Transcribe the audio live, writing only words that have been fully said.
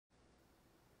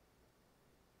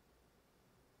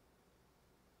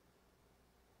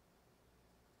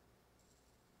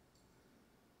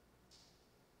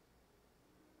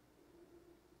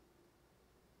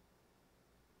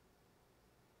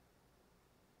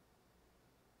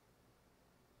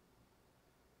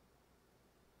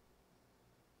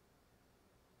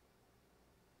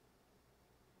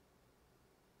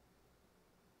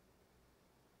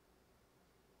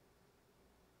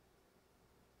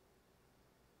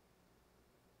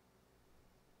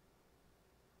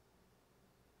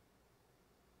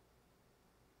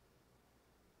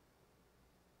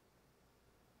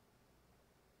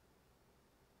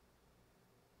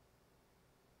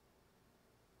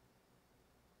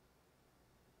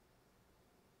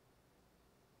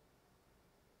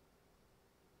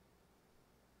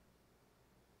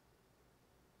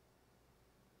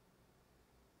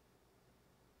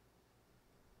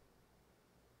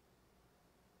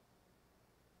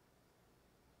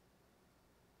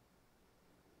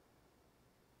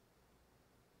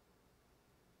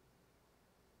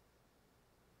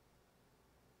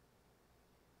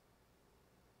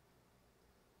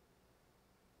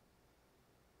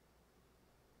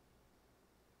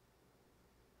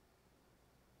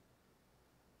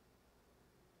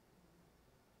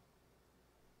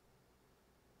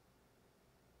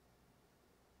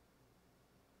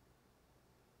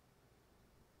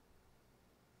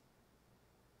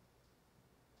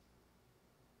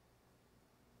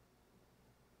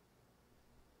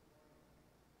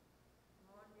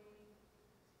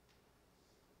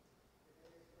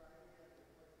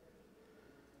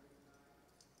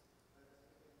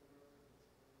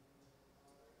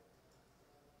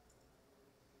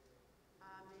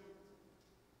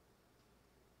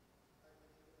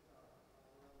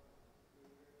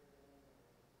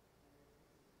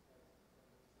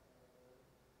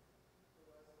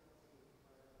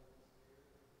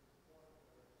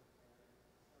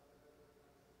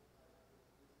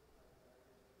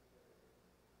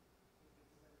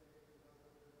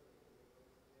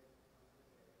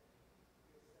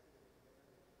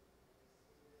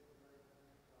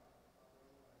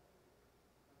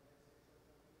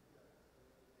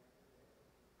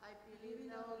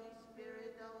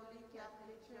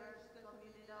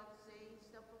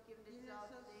without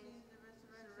stain, the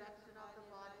resurrection of the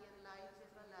body, and life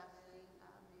everlasting.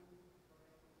 Amen.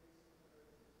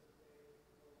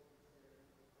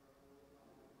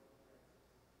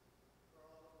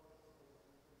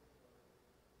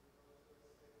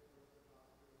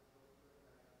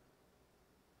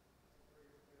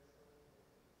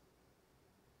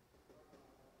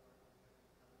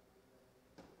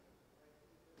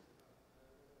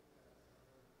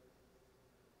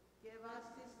 Give us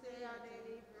this day our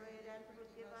daily bread, and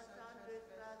forgive us our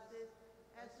trespasses,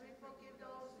 as we forgive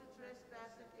those who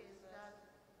trespass against us.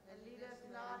 And lead us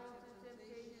not into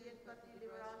temptation, but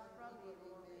deliver us from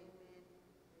evil. Amen.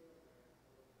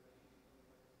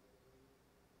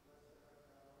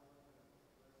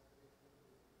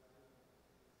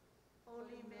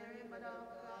 Holy Mary, Mother of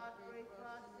God, pray for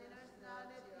us sinners now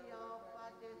and at the hour of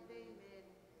our death. Amen.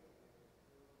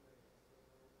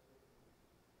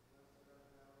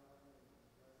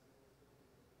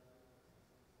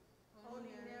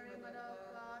 Holy Mary, Mother of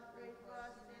God, pray for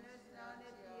us sinners now and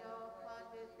at the hour of our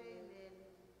death. Amen.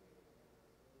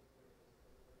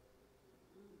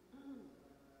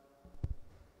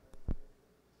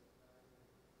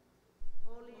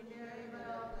 Holy Mary,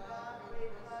 Mother of God, pray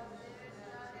for us sinners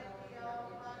now and at the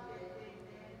hour of our death.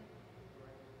 Amen.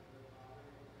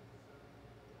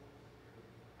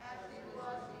 As it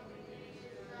was in the beginning,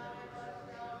 is now, and ever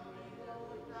shall be, world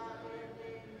without end.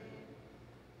 Amen.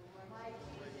 My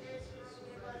Jesus,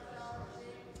 forgive us our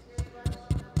sins, save us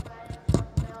from the fires of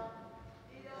hell.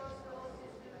 Lead all souls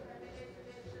into heaven,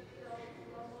 especially those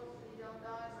who are most in need of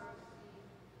thy mercy.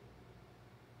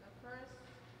 The first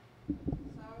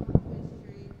sorrowful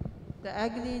mystery, the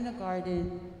agony in the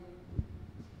garden.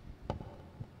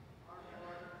 Our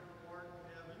Father, who art in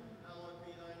heaven, hallowed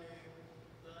be thy name.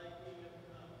 Thy kingdom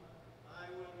come. Thy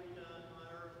will be done on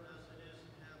earth as it is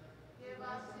in heaven. Give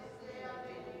us this day our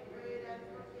daily bread, and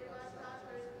forgive us our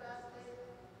trespasses,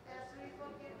 as we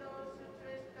forgive those who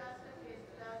trespass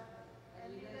against us.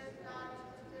 And lead us not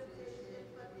into temptation,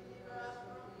 but deliver us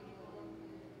from evil.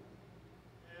 Amen.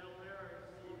 Hail Mary,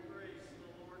 full of grace, the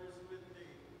Lord is with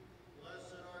thee.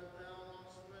 Blessed art thou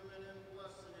amongst women, and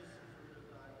blessed is the fruit of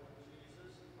thy womb,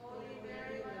 Jesus. Holy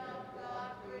Mary, Mother of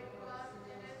God, pray for us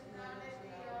sinners now and at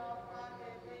the hour of our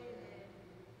death. Amen.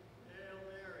 Hail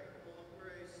Mary, full of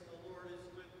grace, the Lord is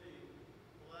with thee.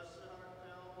 Blessed art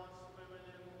thou amongst women,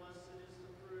 and blessed is the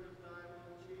fruit of thy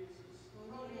womb, Jesus.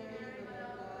 Holy Mary,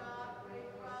 Mother of God, pray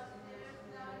for us sinners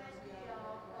now and at the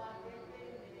hour of our death.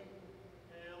 Amen.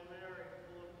 Hail Mary,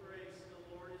 full of grace, the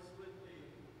Lord is with thee.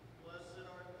 Blessed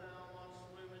art thou amongst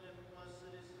women, and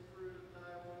blessed is the fruit of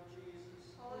thy womb,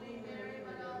 Jesus. Holy Mary,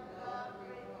 Mother of God,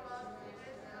 pray for us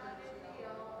sinners now and at the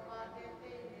hour of our death.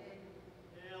 Amen.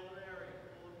 Hail Mary,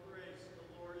 full of grace, the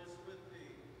Lord is with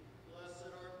thee.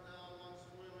 Blessed art thou amongst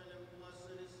women, and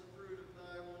blessed is the fruit of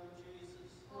thy womb, Jesus.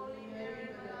 Holy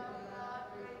Mary, Mother of God,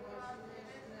 pray for us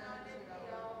sinners now and at the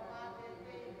hour of our death.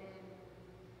 Amen.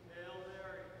 Hail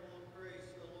Mary, full of grace,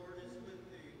 the Lord is with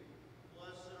thee.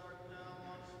 Blessed art thou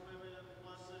amongst women, and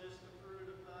blessed is the fruit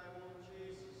of thy womb,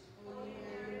 Jesus. Holy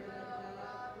Mary, Mother of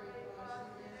God, pray for us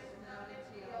sinners now and at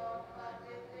the hour of our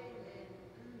death. Amen.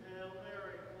 Hail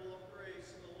Mary, full of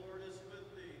grace, the Lord is with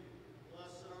thee.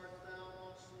 Blessed art thou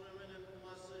amongst women, and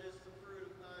blessed is the fruit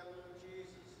of thy womb,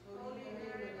 Jesus. Holy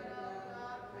Mary, Mother of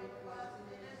God, pray for us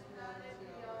sinners now and at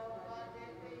the hour of our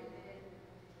death. Amen.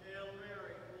 Hail Mary,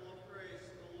 full of grace,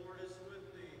 the Lord is with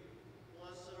thee.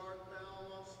 Blessed art thou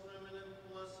amongst women, and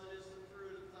blessed is the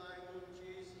fruit of thy womb,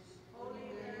 Jesus. Holy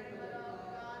Mary, Mother of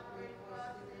God, pray for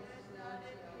us sinners now and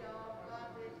at the hour of our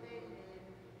death. Amen.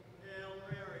 Hail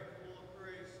Mary, full of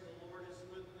grace, the Lord is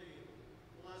with thee.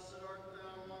 Blessed art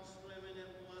thou amongst women,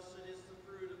 and blessed is the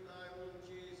fruit of thy womb,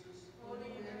 Jesus.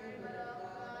 Holy Mary, Mother of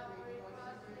God, pray for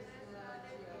us sinners now and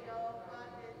at the hour of our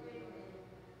death. Amen.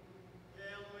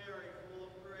 Hail Mary, full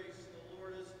of grace, the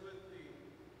Lord is with thee.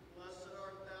 Blessed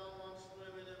art thou amongst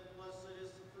women, and blessed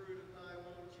is the fruit of thy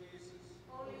womb, Jesus.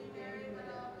 Holy Mary,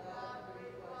 Mother of God,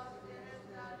 pray for us sinners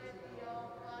now and at the hour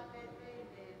of our death.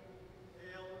 Amen.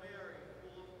 Hail Mary,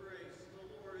 full of grace, the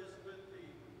Lord is with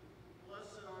thee.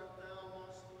 Blessed art thou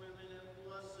amongst women, and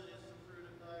blessed is the fruit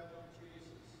of thy womb,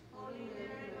 Jesus. Holy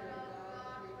Mary, Mother of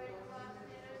God, pray for us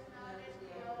sinners now and at the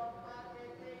hour of our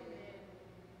death. Amen.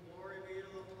 Glory be to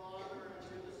the Father, and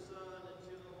to the Son, and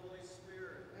to the Holy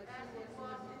Spirit. As it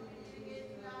was in the beginning, is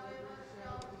now, and ever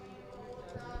shall be, world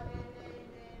without end.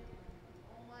 Amen.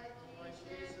 O my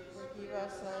Jesus, Forgive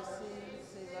us our sins,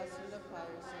 save us from the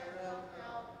fires of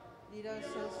hell. Lead our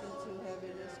souls into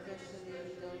heaven,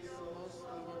 especially those most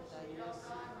needed thy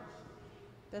mercy.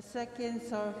 The second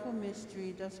sorrowful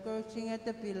mystery, the scourging at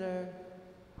the pillar.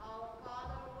 Our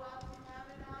Father who art in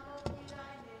heaven, hallowed be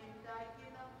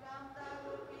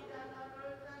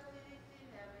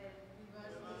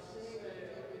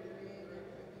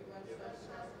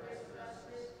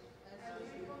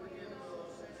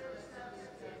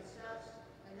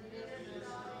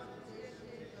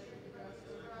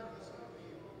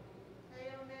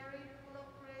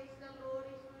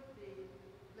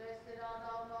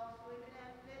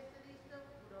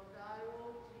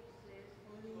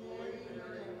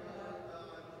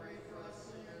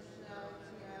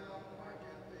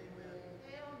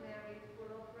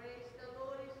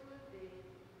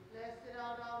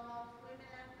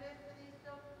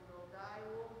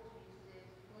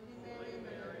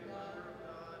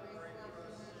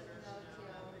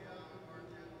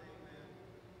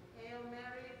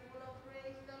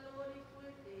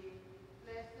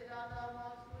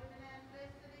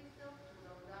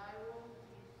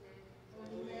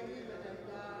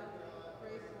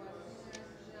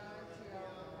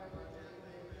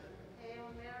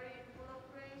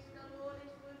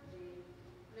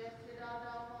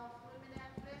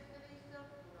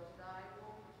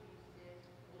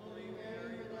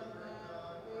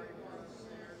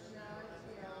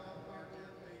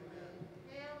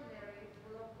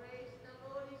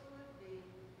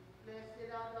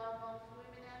art thou amongst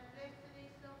women, and blessed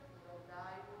is the fruit of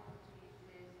thy womb,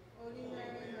 Jesus. Holy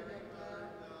Mary, Mother of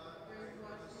God, pray for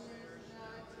us sinners now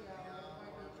and at the hour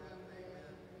of our death.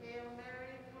 Amen. Hail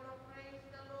Mary, full of grace,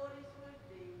 the Lord is with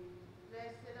thee.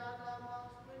 Blessed art thou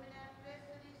amongst women, and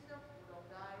blessed is the fruit of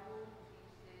thy womb,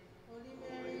 Jesus. Holy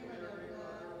Mary, Mother of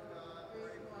God,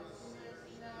 pray for us sinners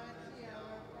now and at the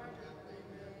hour of our death.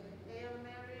 Amen. Hail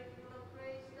Mary, full of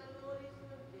grace, the Lord is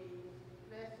with thee.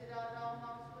 Blessed art thou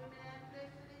amongst women, and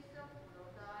blessed is the fruit of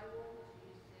thy womb,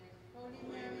 Jesus. Holy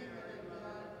Mary, Mother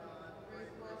of God, pray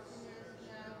for us sinners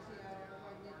now and at the hour of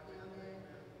our death. Amen.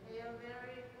 Hail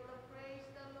Mary, full of grace,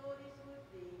 the Lord is with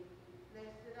thee.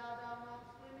 Blessed art thou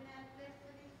amongst women, and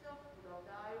blessed is the fruit of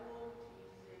thy womb,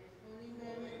 Jesus. Holy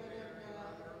Mary,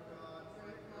 Mother of God,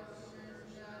 pray for us sinners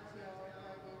now and at the hour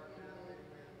of our death.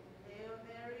 Amen. Hail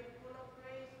Mary, full of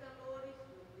grace, the Lord is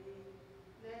with thee.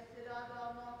 Blessed art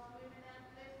thou amongst women, and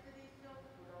blessed is the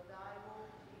fruit of thy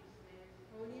womb, Jesus.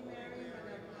 Holy Mary,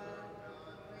 Mother of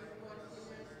God, pray for us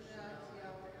sinners now and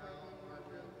at the hour of our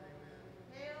death. Amen.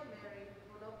 Hail Mary,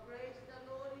 full of grace, the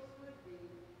Lord is with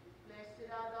thee. Blessed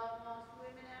art thou amongst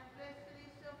women, and blessed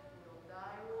is the fruit of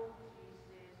thy womb,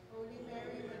 Jesus. Holy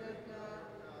Mary, Mother of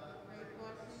God, pray for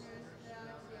us sinners now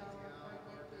and at the hour of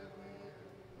our death. Amen.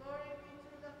 Glory be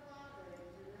to the Father, and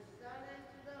to the Son, and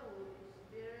to the Holy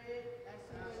Spirit. As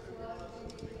it was in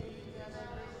the beginning, now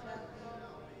and ever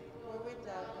shall be, world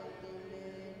without end.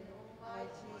 Amen. My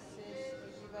Jesus,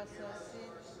 forgive us our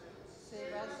sins,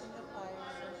 save us from the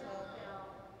fires of hell.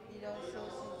 Lead our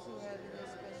souls into heaven,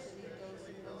 especially those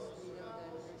in most need of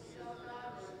thy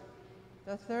mercy.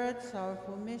 The third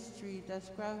sorrowful mystery, the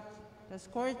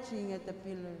scorching at the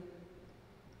pillar,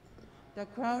 the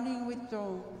crowning with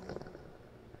thorns.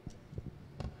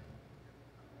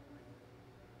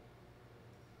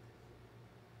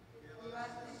 Give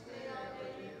us this day our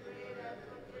daily bread, and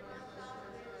forgive us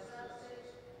our trespasses,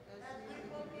 as we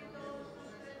forgive those who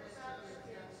trespass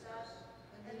against us.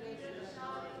 And lead us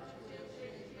not into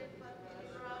temptation, but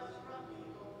deliver us from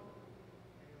evil.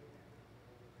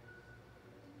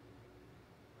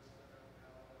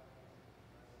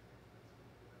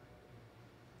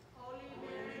 Holy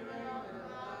Mary, Mother of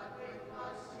God, pray for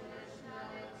us sinners now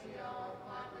and at the hour of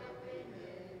our death.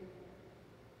 Amen.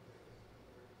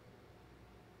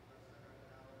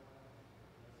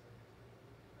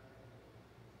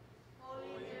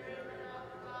 Holy Mary, Mother of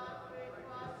God, pray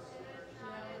for us sinners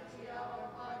now and at the hour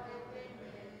of our death.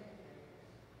 Amen.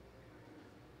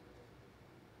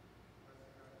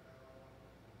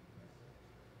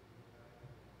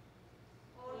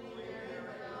 Holy Mary,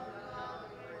 Mother of God,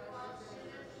 pray for us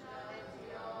sinners now and at the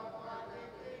hour of our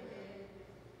death. Amen.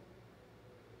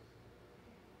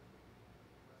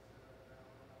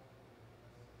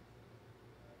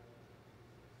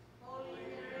 Holy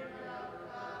Mary, Mother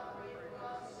of God, pray for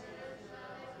us sinners now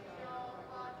and at the hour of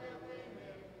our death.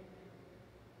 Amen.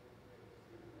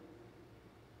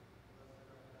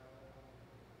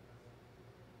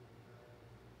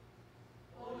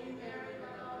 Holy Mary,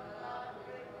 Mother of God,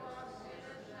 pray for us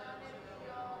sinners now and at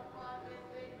the hour of our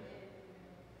death. Amen.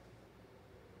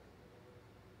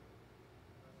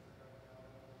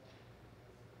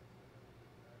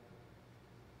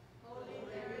 Holy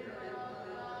Mary, Mother of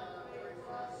God, pray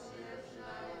for us sinners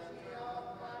now and at the hour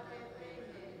of our death.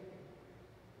 Amen.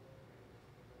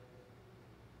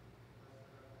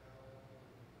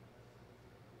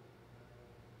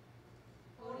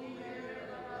 Holy Mary,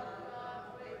 Mother of God,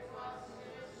 pray for us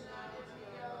sinners now and at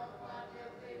the hour of our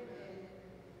death. Amen.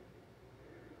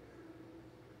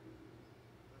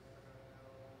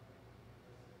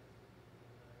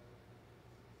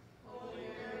 Holy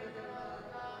Mary, Mother of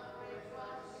God, pray for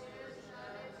us sinners now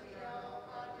and at the hour of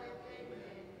our death.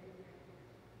 Amen.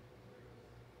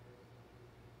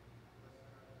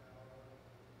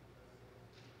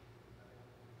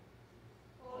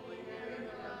 Holy Mary,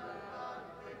 Mother of God,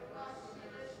 pray for us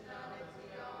sinners now and at the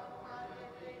hour of our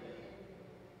death. Amen.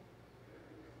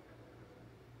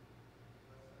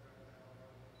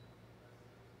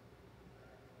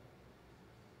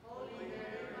 Holy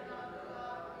Mary, Mother of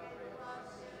God, pray for us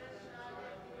sinners now and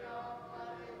at the hour of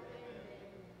our death. Amen.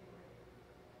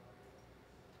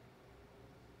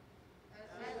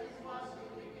 As it was in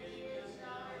the beginning, is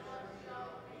now, and ever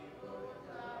shall be, world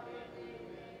without end.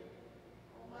 Amen.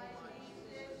 O my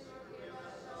Jesus, forgive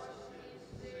us our sins,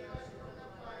 save us from the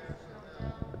fires of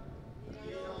hell.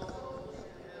 Lead all souls to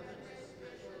heaven,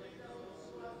 especially those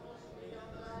who are most in need of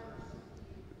thy mercy.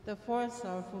 The fourth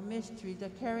sorrowful mystery, the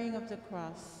carrying of the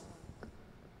cross.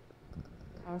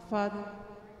 Our Father,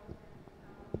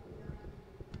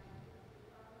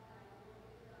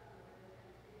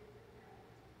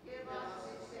 Give us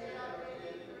this day our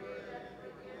daily bread, and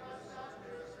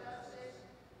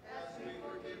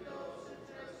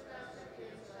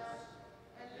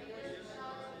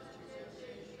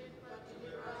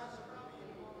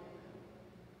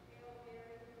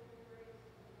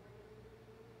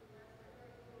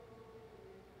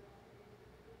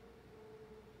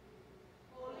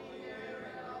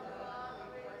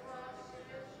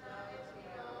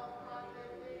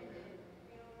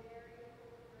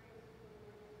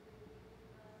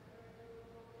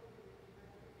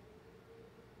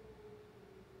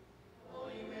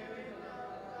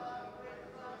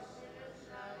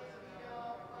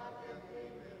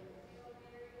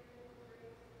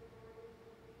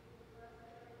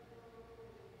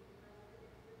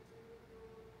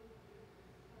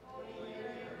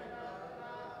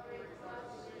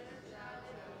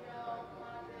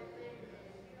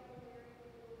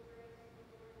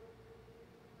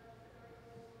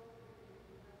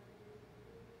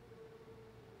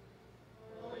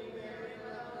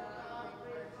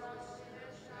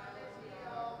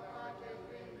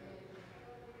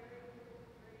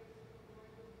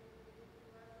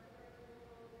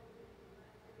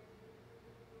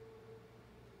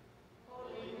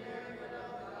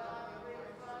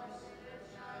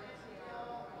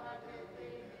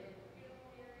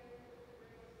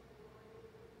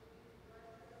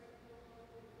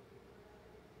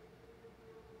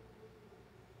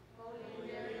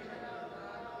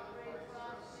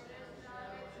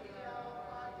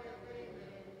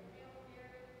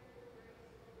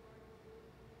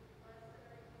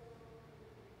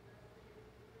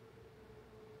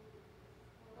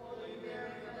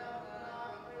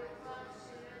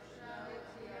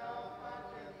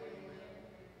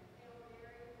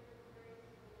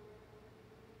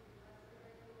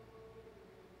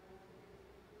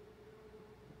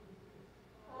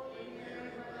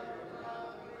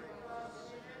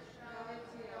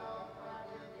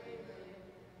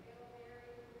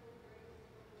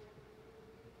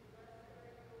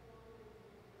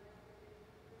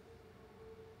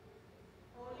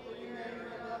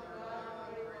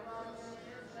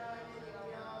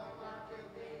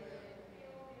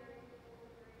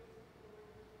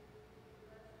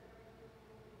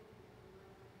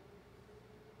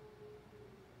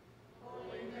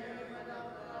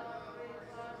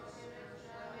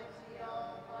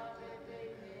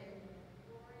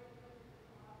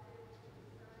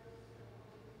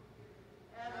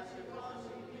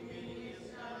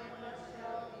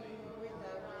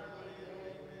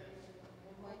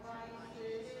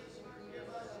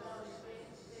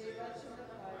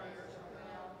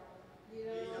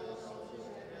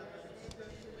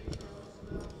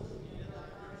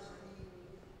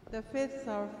The fifth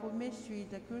sorrowful mystery,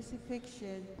 the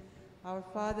crucifixion. Our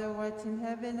Father who art in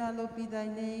heaven, hallowed be thy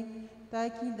name. Thy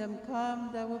kingdom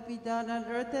come, thy will be done on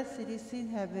earth as it is in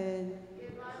heaven.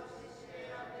 Give us this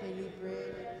day our Daily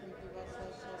bread, and forgive us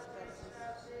our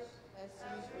trespasses, as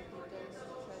we forgive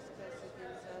those who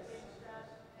trespass against us.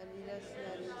 And lead us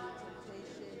not into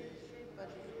temptation, but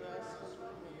deliver us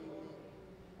from evil.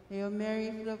 Amen. Hail Mary,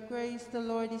 full of grace, the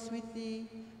Lord is with thee.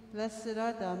 Blessed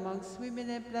art thou amongst women,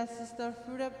 and blessed is the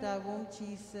fruit of thy womb,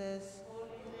 Jesus. Holy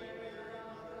Mary,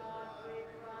 Mother of God, pray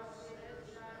for us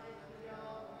sinners, now and at the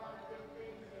hour of our death.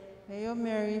 Amen. Hail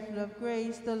Mary, full of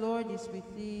grace, the Lord is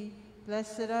with thee.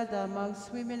 Blessed art thou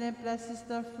amongst women, and blessed is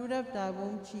the fruit of thy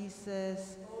womb,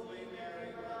 Jesus. Holy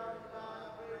Mary, Mother of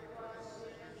God, pray for us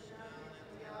sinners, now and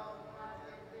at the hour of our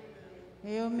death.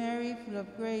 Amen. Hail Mary, full of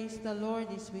grace, the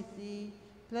Lord is with thee.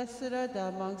 Blessed art thou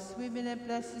amongst women, and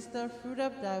blessed is the fruit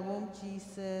of thy womb,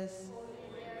 Jesus. Holy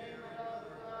Mary, Mother of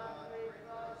God, pray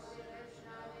for us sinners,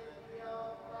 now and at the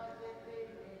hour of our death.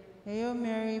 Amen. Hail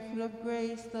Mary, full of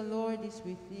grace, the Lord is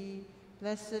with thee.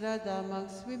 Blessed art thou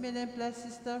amongst women, and blessed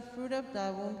is the fruit of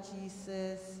thy womb,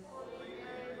 Jesus. Holy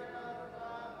Mary, Mother of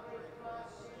God, pray for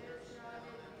us sinners, now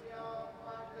and at the hour of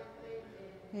our death.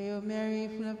 Amen. Hail Mary,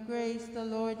 full of grace, the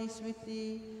Lord is with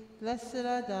thee. Blessed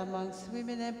art thou amongst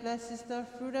women, and blessed is the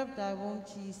fruit of thy womb,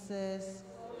 Jesus.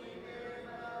 Holy Mary,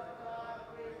 Mother of God,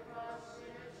 pray for us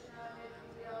sinners, now and at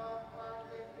the hour of our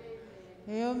death. Amen.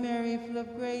 Hail Mary, full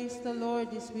of grace, the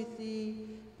Lord is with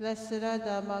thee. Blessed art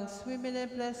thou amongst women,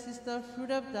 and blessed is the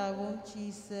fruit of thy womb,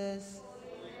 Jesus.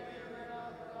 Holy Mary,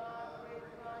 Mother of God, pray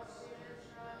for us sinners,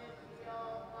 now and at the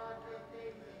hour of our death.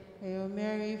 Amen. Hail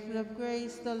Mary, full of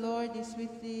grace, the Lord is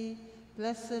with thee.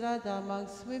 Blessed art thou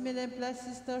amongst women, and blessed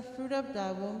is the fruit of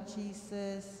thy womb,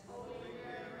 Jesus. Holy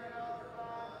Mary, Mother of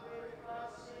God, pray for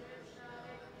us sinners, now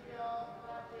and at the hour of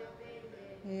our death.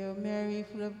 Amen. Hail Mary,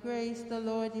 full of grace, the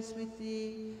Lord is with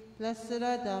thee. Blessed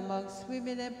art thou amongst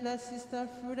women, and blessed is the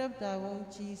fruit of thy womb,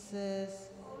 Jesus.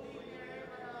 Holy Mary,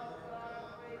 Mother of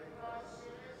God, pray for us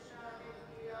sinners, now and at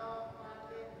the hour of our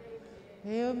death.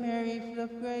 Amen. Hail Mary, full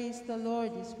of grace, the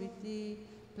Lord is with thee.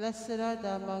 Blessed art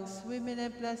thou amongst women,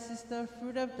 and blessed is the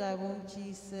fruit of thy womb,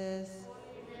 Jesus.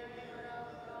 Holy Mary, Mother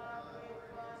of God, pray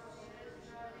for us sinners,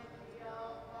 now and at the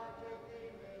hour of our death.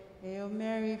 Amen. Hail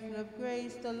Mary, full of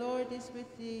grace, the Lord is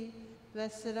with thee.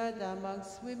 Blessed art thou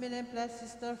amongst women, and blessed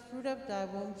is the fruit of thy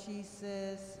womb,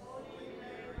 Jesus. Holy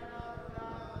Mary, Mother of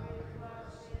God, pray for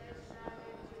us sinners, now and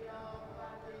at the hour of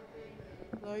our death.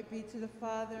 Amen. Glory be to the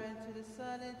Father, and to the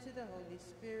Son, and to the Holy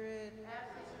Spirit.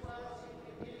 As it was in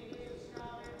the beginning, is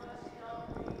now, and must now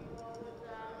be, world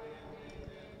without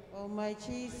end. Amen. O my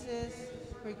Jesus,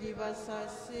 forgive us our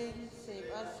sins,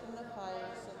 save us from the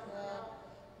fires of hell.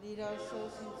 Lead our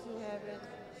souls into heaven,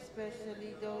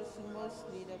 especially those who most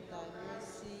need of thy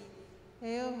mercy.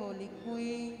 Hail, Holy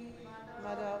Queen,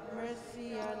 Mother of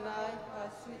mercy, our life, our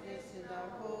sweetness, and our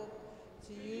hope.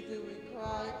 To you do we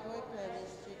cry, poor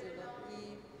banished children of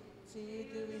Eve. To you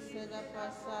do we send up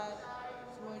our sighs,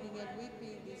 mourning and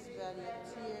weeping this valley of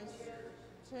tears.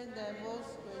 Turn thy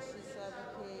most gracious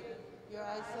advocate your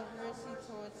eyes of mercy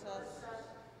towards us,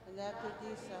 and after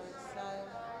this our exile,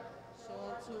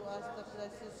 show unto us the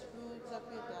blessed fruits of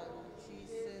your thy womb,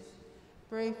 Jesus.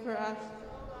 Pray for us,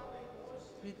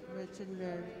 sweet Virgin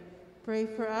Mary. Pray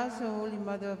for us, O Holy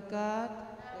Mother of God,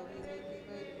 that we may be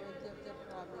made worthy of the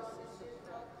promises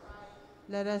of Christ.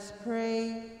 Let us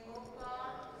pray.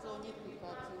 His only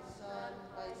begotten Son,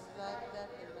 by his life,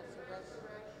 death, and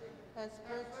resurrection, has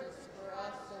purchased for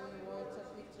us the rewards of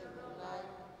eternal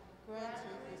life. Grant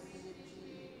we beseech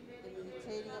thee, in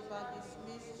meditating upon these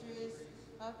mysteries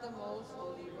of the most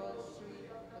holy rosary,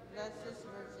 the Blessed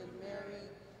Virgin Mary,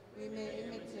 we may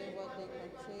imitate what they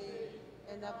contain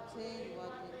and obtain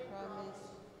what they promise.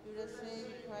 Through the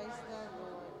same Christ our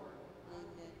Lord.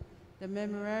 Amen. The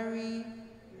Memorare.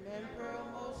 Remember, O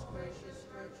most gracious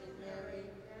Virgin Mary,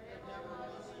 that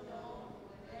never was known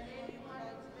when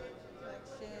anyone to their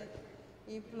protection,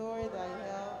 implore thy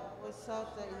help, was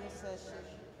sought thy intercession,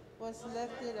 was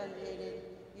left it unaided,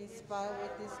 inspired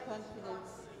with this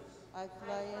confidence. I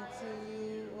fly unto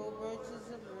you, O Virgins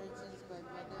of Virgins, my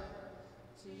mother.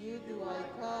 To you do I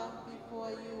come, before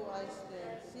you I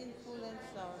stand, sinful and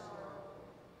sorrowful.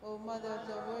 O Mother of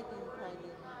the Word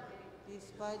incarnate,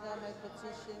 despite all my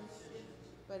petitions,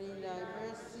 but in thy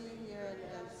mercy hear and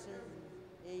answer.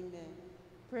 Amen.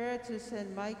 Prayer to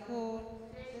Saint Michael.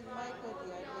 Saint Michael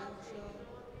the Archangel,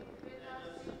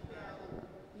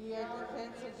 be our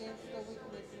defense against the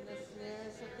weakness and the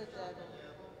snares of the devil.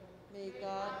 May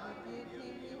God rebuke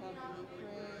him, we humbly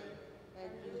pray.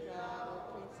 And do thou,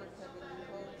 O Prince of heavenly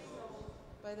hosts,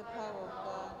 by the power of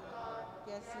God,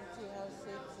 cast into hell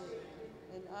Satan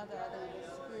and other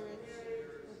spirits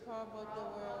who prowl about the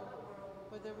world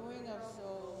for the ruin of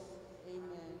souls.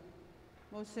 Amen.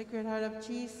 Most Sacred Heart of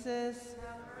Jesus,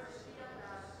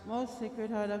 Most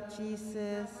Sacred Heart of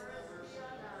Jesus,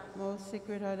 Most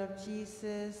Sacred Heart of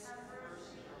Jesus,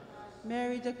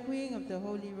 Mary, the Queen of the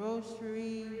Holy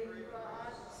Rosary,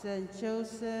 Saint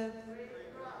Joseph,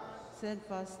 Saint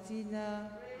Faustina,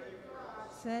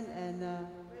 Saint Anna,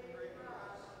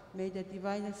 may the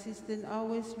divine assistant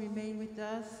always remain with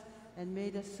us, and may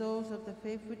the souls of the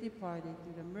faithful departed,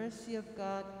 through the mercy of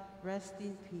God, rest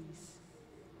in peace.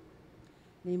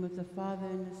 In the name of the Father,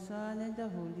 and the Son, and the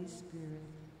Holy Spirit.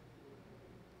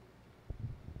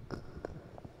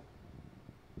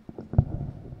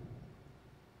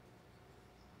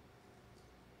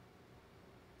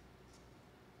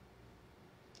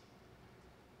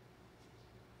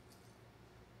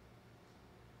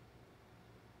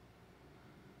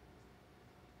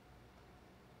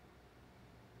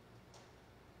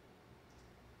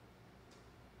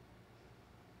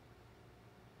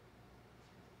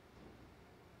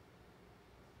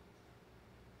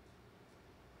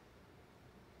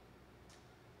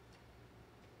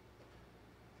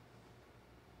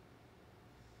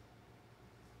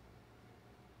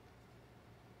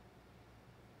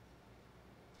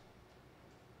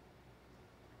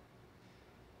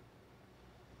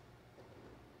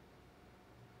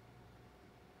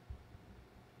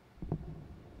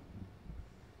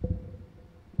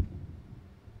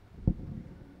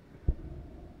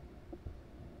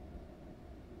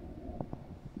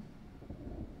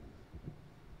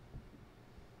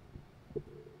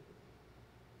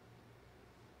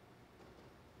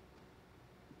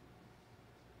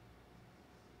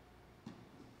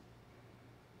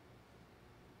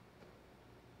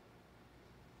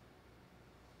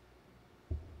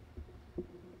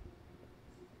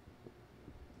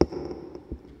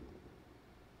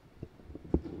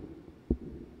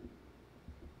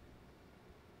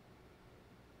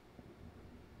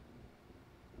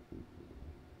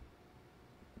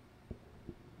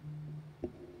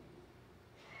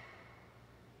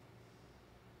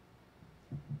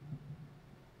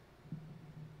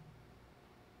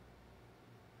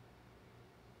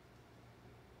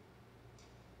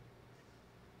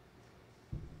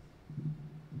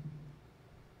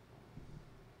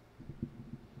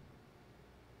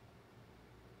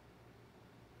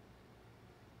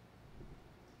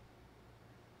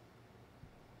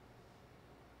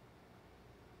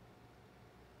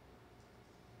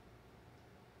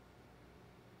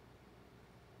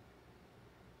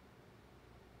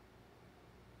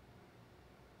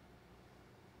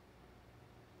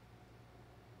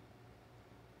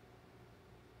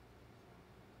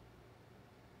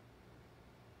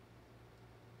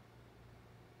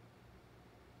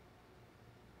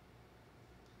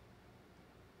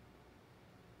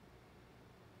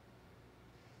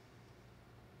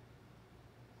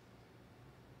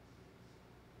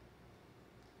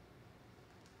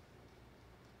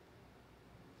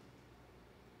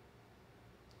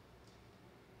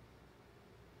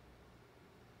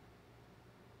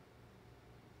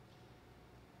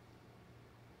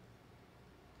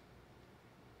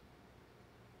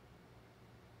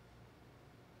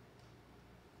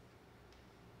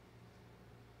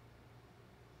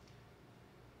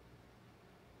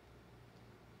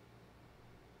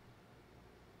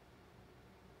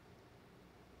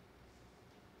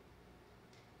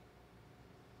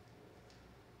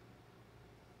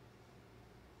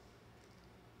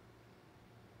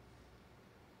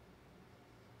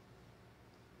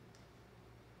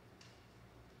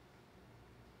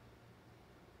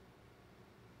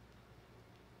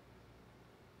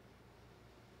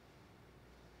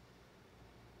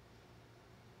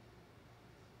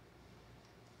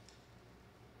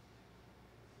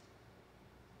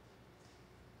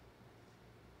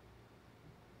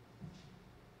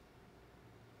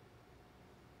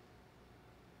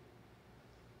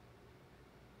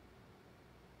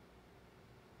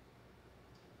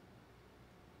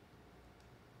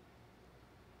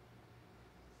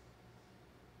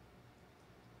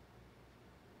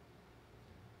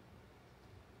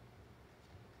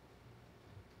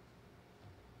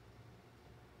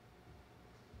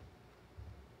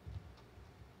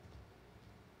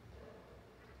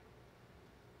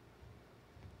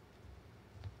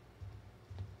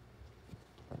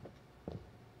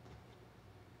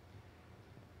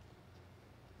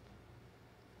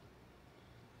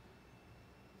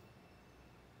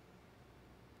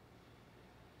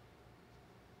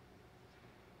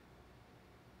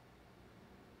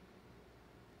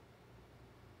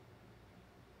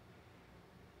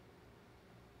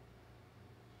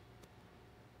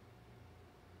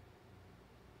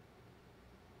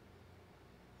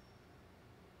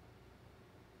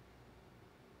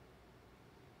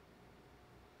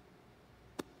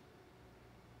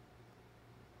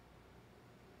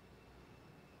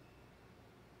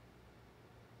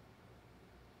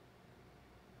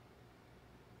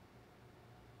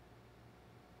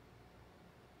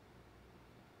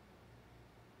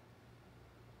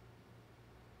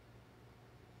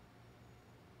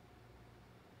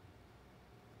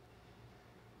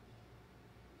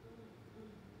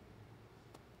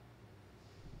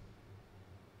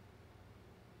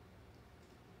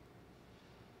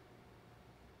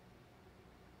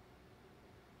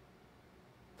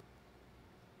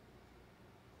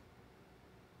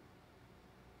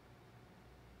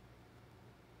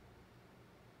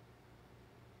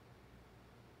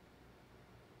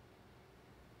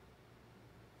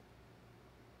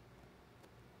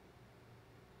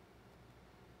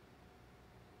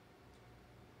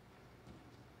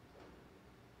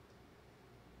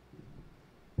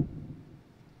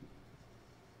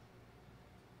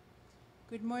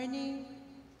 Good morning.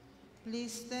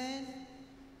 Please stand.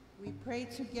 We pray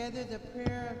together the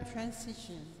prayer of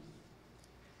transition.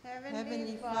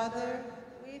 Heavenly Father,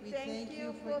 we thank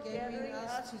you for gathering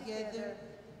us together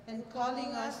and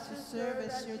calling us to serve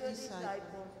as your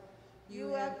disciples. You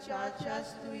have charged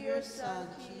us through your Son,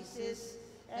 Jesus,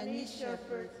 and his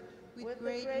shepherds with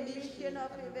great mission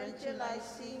of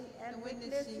evangelizing and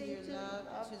witnessing your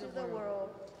love to the world.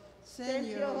 Send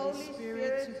your Holy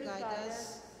Spirit to guide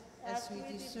us as we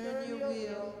discern your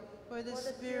will for the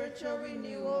spiritual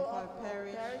renewal of our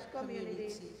parish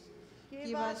communities.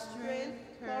 Give us strength,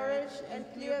 courage, and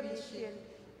clear vision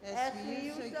as we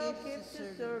use our gifts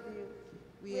to serve you.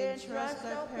 We entrust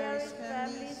our parish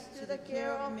families to the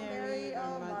care of Mary,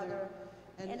 our Mother,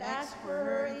 and ask for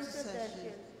her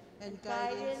intercession and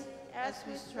guidance as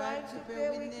we strive to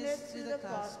bear witness to the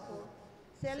gospel,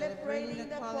 celebrating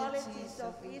the qualities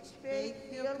of each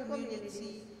faith-filled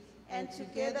community, and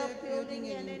together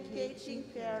building an engaging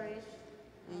parish.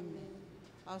 Amen.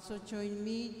 Also join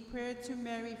me in prayer to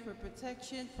Mary for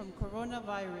protection from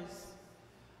coronavirus.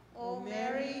 O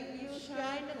Mary, you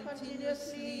shine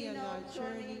continuously in our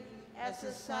journey as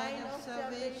a sign of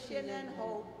salvation and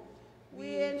hope.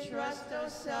 We entrust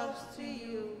ourselves to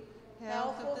you,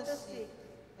 health of the sick.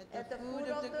 At the foot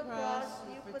of the cross,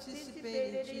 you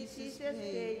participated in Jesus'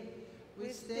 pain.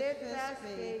 With steadfast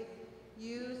faith,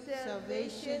 you,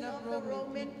 salvation of the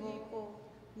Roman people,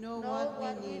 know what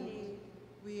we need.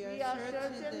 We are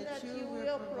certain that you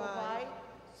will provide,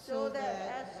 so that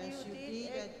as you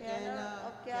did at Cana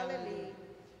of Galilee,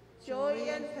 joy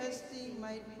and feasting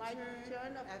might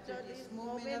return after this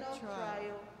moment of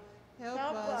trial.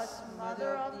 Help us,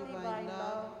 Mother of divine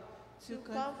love, to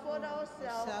comfort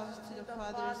ourselves to the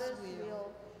Father's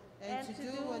will, and to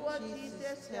do what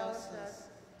Jesus tells us.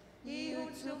 He who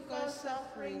took our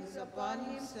sufferings upon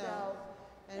himself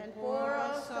and bore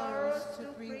our sorrows to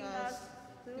bring us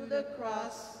through the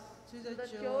cross to the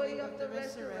joy of the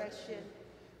resurrection.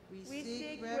 We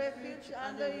seek refuge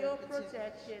under your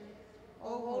protection.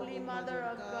 O Holy Mother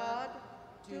of God,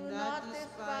 do not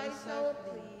despise our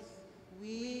pleas.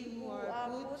 We who are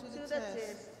put to the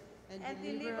test, and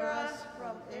deliver us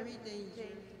from every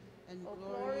danger, and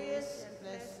glorious and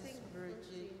blessed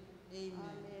Virgin.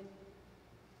 Amen.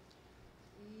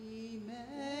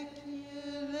 Immaculate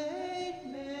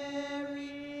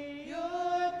Mary,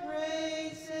 your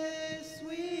praises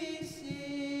we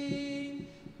sing.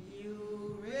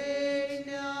 You reign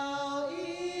now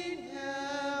in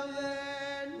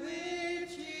heaven with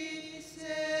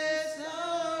Jesus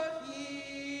our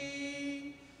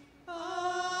King.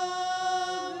 Ave,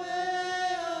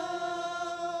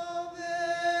 Ave,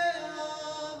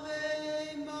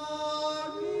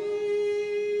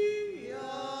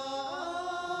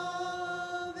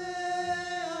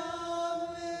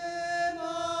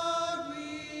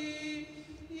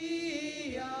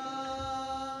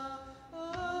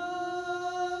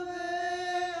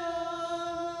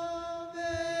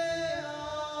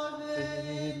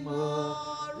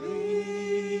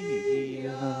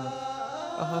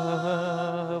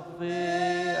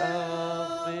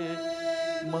 Ave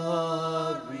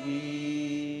Maria.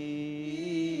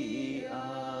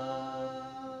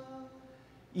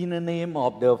 In the name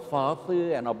of the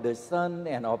Father, and of the Son,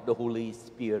 and of the Holy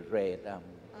Spirit. Amen.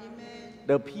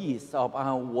 The peace of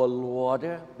our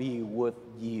Lord be with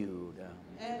you.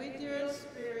 And with your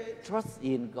spirit. Trust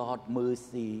in God's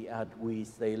mercy as we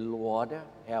say, Lord,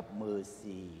 have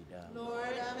mercy.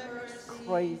 Lord, have mercy.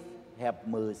 Christ, have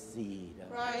mercy.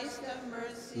 Christ, have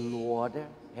mercy. Lord,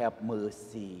 have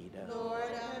mercy. Lord,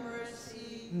 have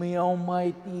mercy. May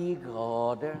Almighty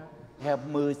God have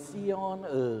mercy on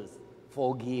us,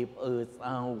 forgive us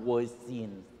our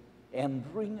sins, and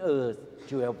bring us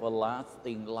to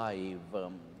everlasting life.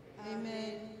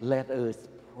 Amen. Let us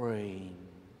pray.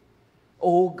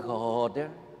 O God,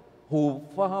 who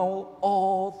found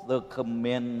all the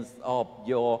commands of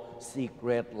your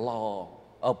secret law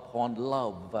upon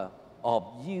love of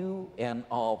you and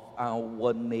of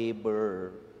our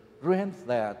neighbor, grant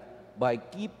that by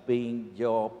keeping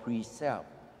your precept,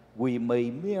 we may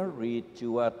merit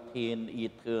to attain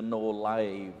eternal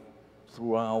life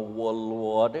through our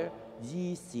Lord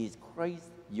Jesus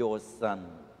Christ, your Son,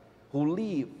 who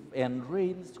lives and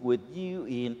reigns with you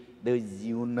in the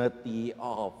unity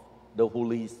of the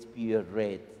Holy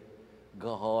Spirit,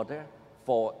 God,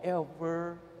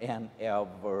 forever and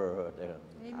ever.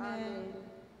 Amen.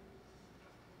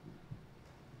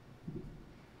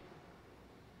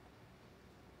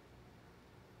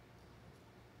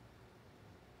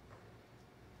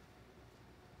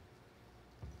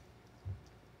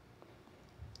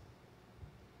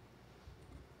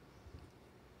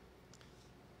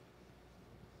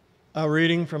 A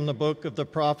reading from the book of the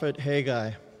prophet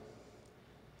Haggai.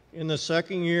 In the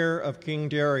 2nd year of King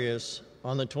Darius,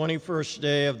 on the 21st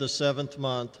day of the 7th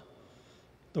month,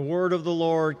 the word of the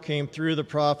Lord came through the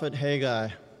prophet Haggai.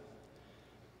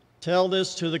 Tell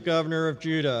this to the governor of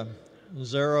Judah,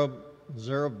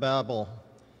 Zerubbabel,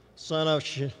 son of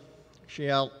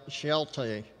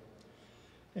Shealtiel,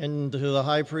 and to the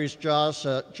high priest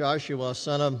Joshua,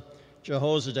 son of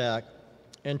Jehozadak,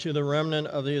 and to the remnant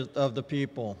of the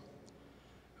people.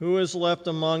 Who is left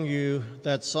among you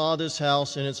that saw this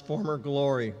house in its former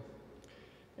glory?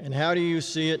 And how do you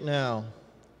see it now?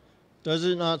 Does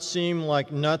it not seem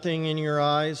like nothing in your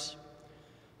eyes?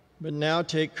 But now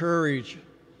take courage.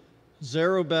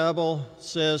 Zerubbabel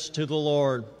says to the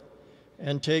Lord,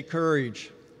 and take courage.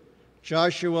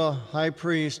 Joshua, high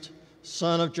priest,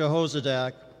 son of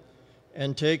Jehozadak,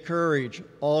 and take courage,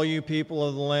 all you people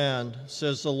of the land,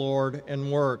 says the Lord,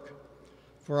 and work.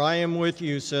 For I am with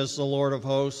you, says the Lord of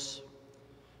hosts.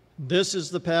 This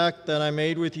is the pact that I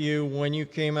made with you when you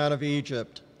came out of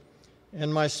Egypt,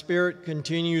 and my spirit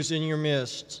continues in your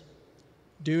midst.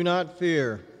 Do not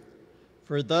fear,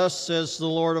 for thus says the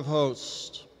Lord of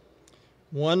hosts,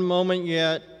 one moment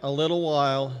yet, a little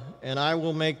while, and I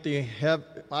will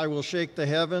shake the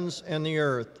heavens and the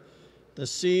earth, the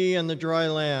sea and the dry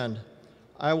land.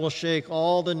 I will shake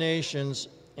all the nations,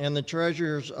 and the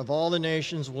treasures of all the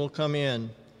nations will come in.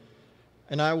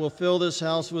 And I will fill this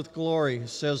house with glory,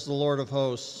 says the Lord of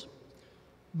hosts.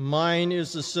 Mine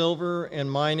is the silver,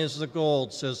 and mine is the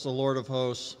gold, says the Lord of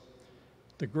hosts.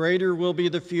 The greater will be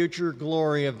the future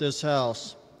glory of this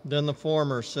house than the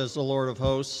former, says the Lord of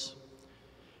hosts.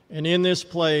 And in this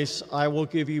place I will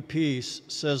give you peace,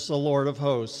 says the Lord of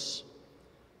hosts.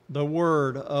 The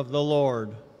word of the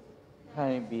Lord.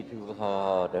 Thanks be to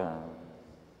God.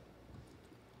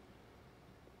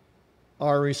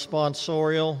 Our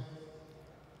responsorial.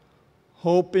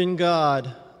 Hope in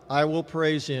God, I will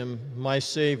praise him, my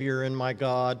Savior and my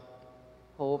God.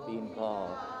 Hope in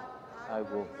God, I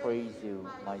will praise you,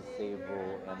 my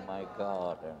Savior and my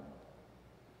God.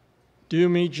 Do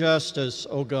me justice,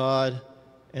 O God,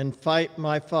 and fight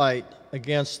my fight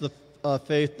against the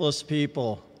faithless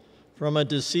people. From a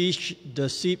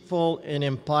deceitful and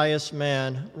impious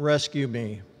man, rescue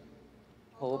me.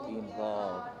 Hope in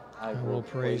God, I will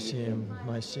praise him,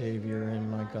 my Savior and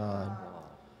my God.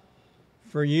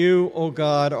 For you, O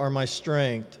God, are my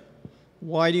strength.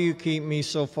 Why do you keep me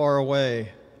so far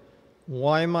away?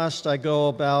 Why must I go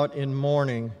about in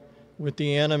mourning with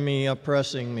the enemy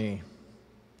oppressing me?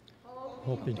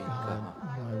 Hope in God,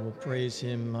 I will praise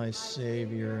him, my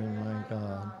Savior and my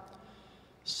God.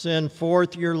 Send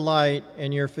forth your light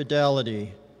and your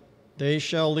fidelity. They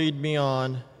shall lead me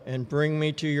on and bring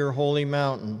me to your holy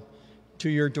mountain, to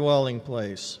your dwelling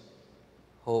place.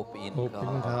 Hope in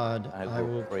God, I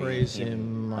will praise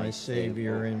him, my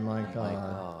Savior and my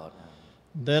God.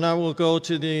 Then I will go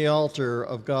to the altar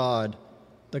of God,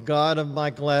 the God of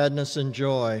my gladness and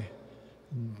joy.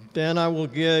 Then I will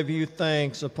give you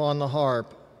thanks upon the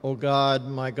harp, O God,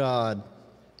 my God.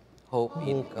 Hope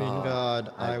in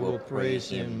God, I will praise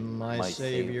him, my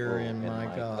Savior and my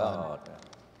God.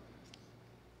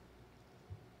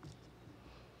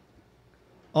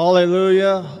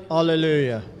 Alleluia,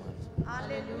 alleluia.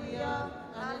 Alleluia,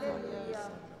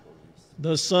 alleluia.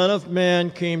 The Son of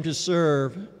Man came to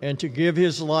serve and to give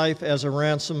his life as a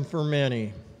ransom for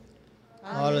many.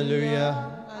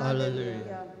 Alleluia,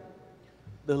 alleluia.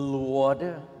 The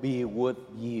Lord be with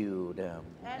you.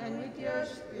 And with your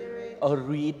spirit. A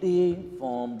reading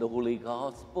from the Holy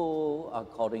Gospel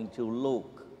according to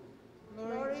Luke.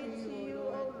 Glory to you,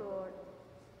 O Lord.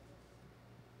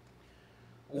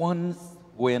 Once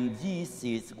when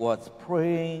Jesus was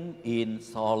praying in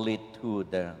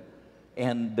solitude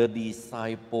and the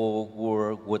disciples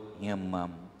were with him,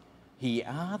 he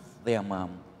asked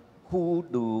them, "Who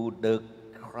do the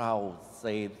crowd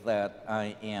say that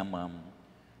I am?"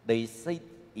 They said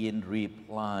in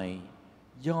reply,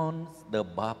 "John the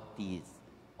Baptist,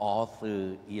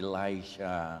 author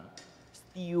Elijah,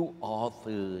 still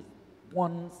authors,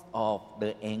 one of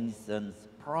the ancient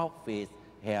prophets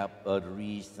have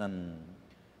arisen."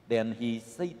 Then he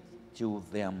said to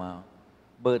them,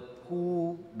 "But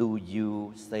who do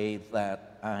you say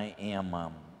that I am?"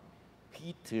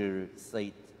 Peter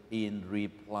said in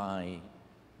reply,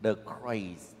 "The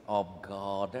Christ of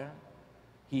God."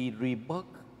 He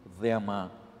rebuked them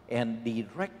and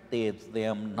directed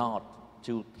them not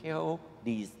to tell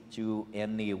this to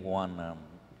anyone.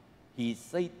 He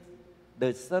said,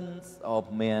 "The sons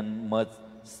of men must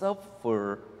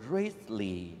suffer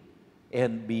greatly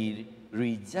and be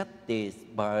rejected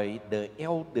by the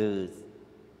elders,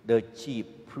 the chief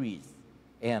priests,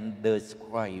 and the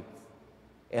scribes,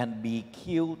 and be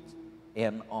killed,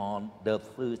 and on the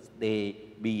first day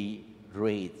be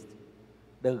raised.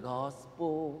 The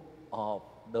Gospel of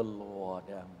the Lord.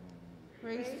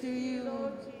 Praise to you,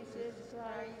 Lord Jesus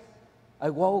Christ. I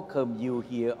welcome you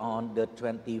here on the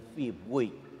 25th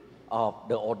week of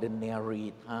the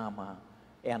ordinary time.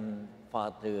 And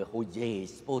Father Jose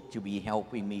is supposed to be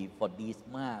helping me for this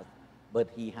Mass, but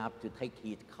he had to take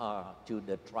his car to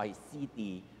the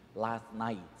Tri-City last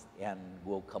night and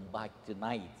will come back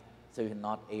tonight. So he's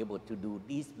not able to do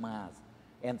this Mass.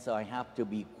 And so I have to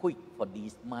be quick for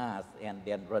this Mass and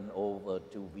then run over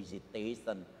to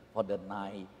visitation for the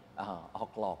 9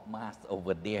 o'clock Mass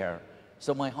over there.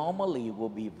 So my homily will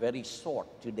be very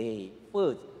short today.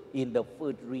 First, in the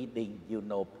first reading,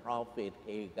 Prophet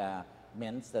Hagar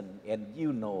mentioned, and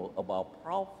about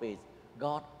prophets,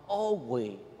 God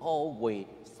always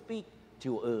speak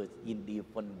to us in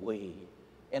different way.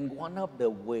 And one of the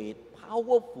ways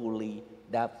powerfully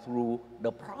that through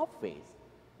the prophets.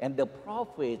 And the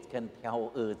prophets can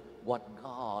tell us what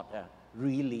God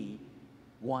really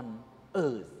wants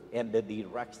us and the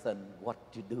direction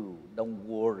what to do. Don't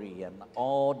worry and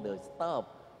all the stuff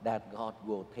that God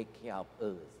will take care of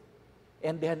us.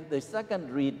 And then the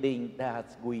second reading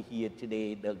that we hear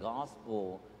today, the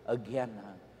gospel, again,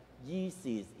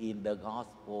 Jesus in the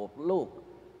gospel of Luke,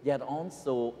 yet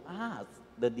also asked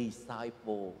the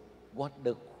disciple what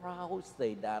the crowd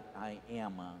say that I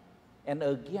am. And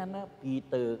again,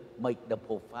 Peter make the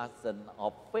profession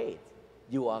of faith.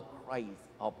 You are Christ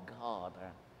of God.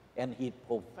 And he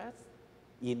professed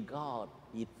in God,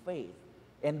 his faith.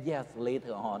 And yes,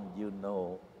 later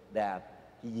on,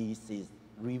 that Jesus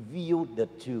revealed the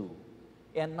two.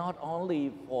 And not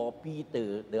only for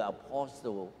Peter, the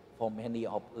apostle, for many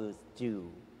of us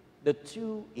too. The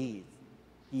two is,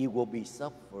 he will be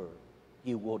suffered,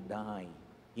 he will die,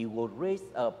 he will raise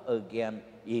up again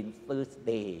in first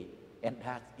day. And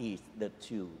that is the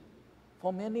two.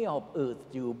 For many of us,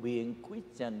 to being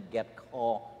Christian, get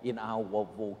caught in our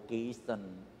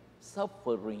vocation.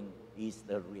 Suffering is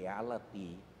the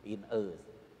reality in us.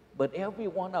 But every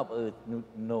one of us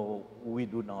know we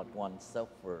do not want to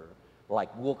suffer.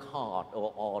 Like work hard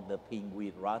or all the things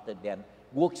we rather than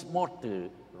work smarter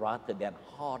rather than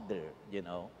harder,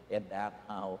 And that's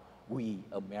how we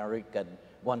Americans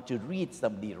want to read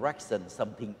some direction,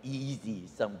 something easy,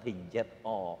 something yet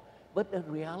all. But the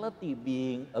reality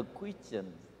being a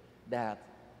Christian, that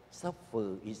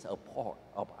suffer is a part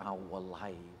of our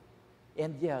life.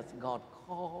 And yes, God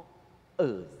called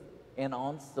us, and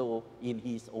also in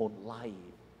his own life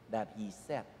that he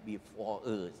set before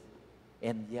us.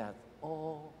 And yes,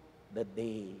 all the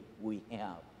day we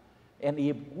have. And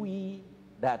if we,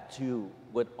 that too,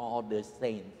 with all the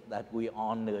saints that we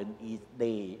honor in each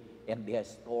day and their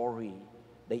story,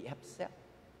 they accept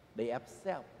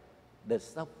the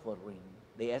suffering,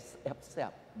 they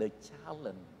accept the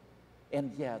challenge,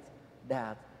 and yet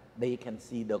that they can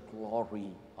see the glory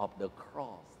of the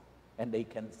cross, and they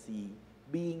can see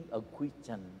being a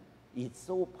Christian is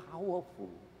so powerful,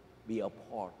 be a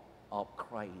part of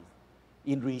Christ.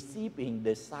 In receiving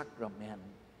the sacrament,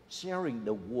 sharing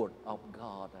the word of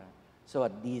God. So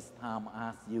at this time, I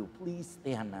ask you, please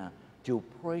stand to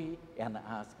pray and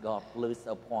ask God bless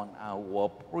upon our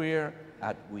prayer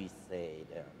as we say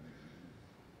them.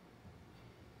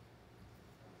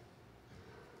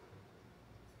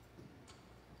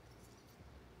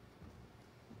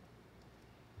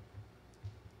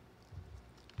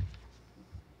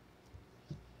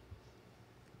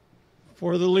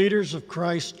 For the leaders of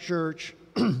Christ's church,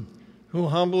 who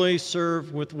humbly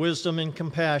serve with wisdom and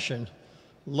compassion,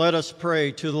 let us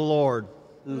pray to the Lord.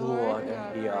 Lord,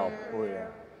 hear our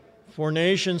prayer. For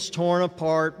nations torn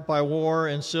apart by war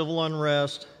and civil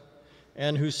unrest,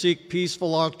 and who seek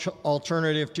peaceful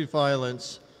alternative to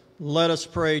violence, let us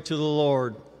pray to the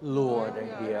Lord. Lord,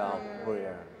 hear our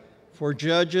prayer. For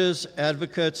judges,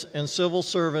 advocates, and civil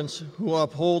servants who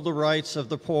uphold the rights of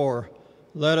the poor,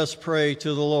 let us pray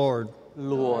to the Lord.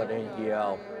 Lord, hear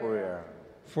our prayer.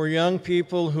 For young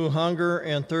people who hunger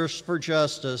and thirst for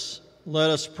justice, let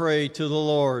us pray to the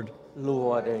Lord.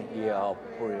 Lord, hear our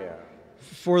prayer.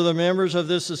 For the members of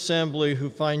this assembly who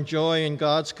find joy in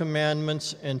God's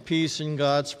commandments and peace in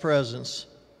God's presence,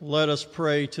 let us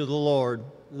pray to the Lord.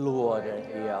 Lord,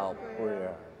 hear our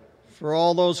prayer. For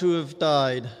all those who have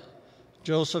died,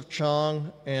 Joseph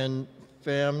Chong and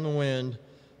Pham Nguyen,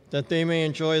 that they may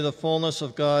enjoy the fullness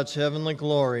of God's heavenly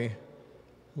glory,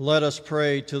 let us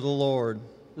pray to the Lord.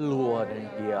 Lord,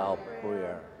 hear our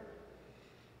prayer.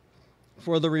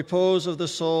 For the repose of the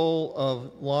soul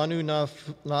of Lanu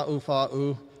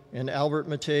Naufa'u and Albert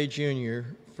Matei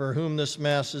Jr., for whom this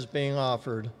Mass is being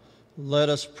offered, let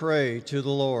us pray to the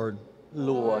Lord.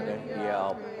 Lord, hear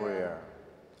our prayer.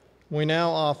 We now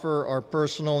offer our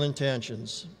personal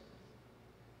intentions.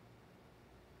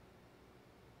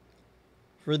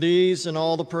 For these and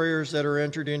all the prayers that are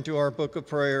entered into our book of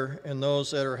prayer and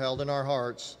those that are held in our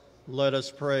hearts, let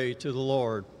us pray to the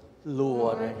Lord.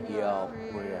 Lord, hear our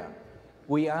prayer.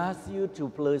 We ask you to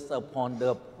place upon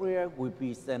the prayer we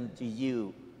present to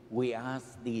you. We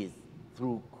ask this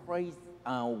through Christ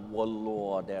our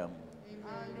Lord. Amen.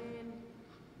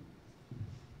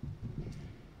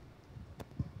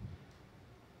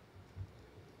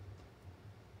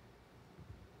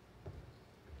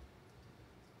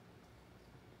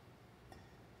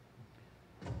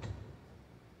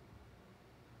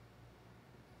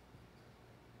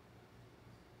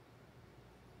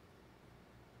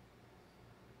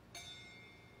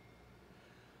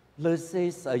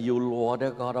 Blessed are you, Lord,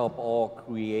 God of all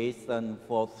creation,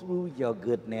 for through your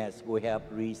goodness we have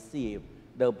received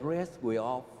the breath we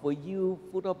offer you,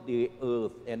 food of the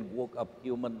earth and work of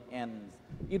human hands.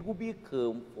 It will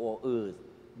become for us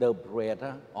the bread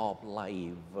of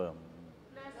life. Blessed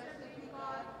be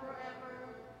God forever.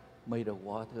 May the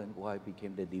water and wine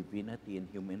become the divinity and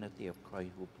humanity of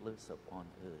Christ who placed upon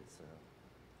us.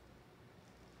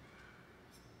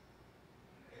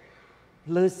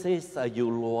 Blessed are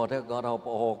you, Lord, God of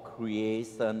all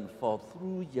creation, for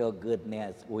through your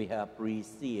goodness we have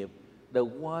received the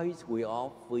wines we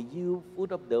offer you,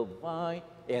 food of the vine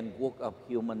and work of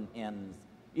human hands.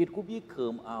 It will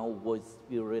become our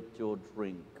spiritual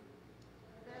drink.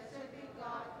 Blessed be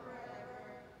God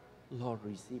forever. Lord,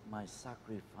 receive my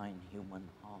sacrifice, human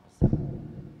heart.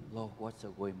 Lord, wash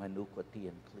away my iniquity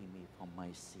and clean me from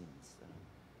my sins.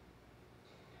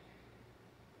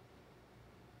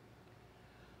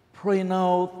 Pray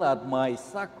now that my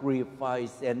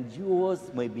sacrifice and yours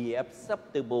may be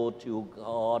acceptable to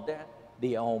God,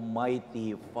 the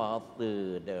Almighty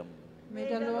Father.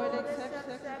 May the Lord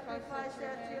accept sacrifice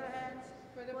at your hands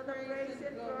for the praise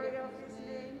and glory of his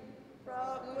name, for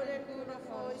our good and good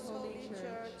of all his holy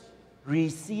church.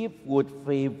 Receive with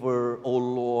favor, O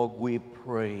Lord, we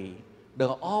pray, the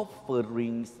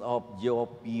offerings of your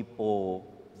people,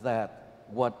 that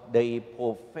what they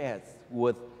profess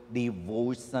with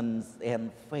devotions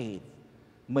and faith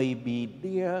may be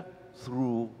there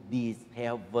through these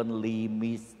heavenly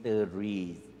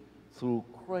mysteries. Through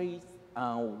Christ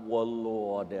our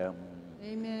Lord.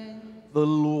 Amen. The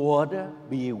Lord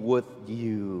be with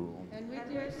you. And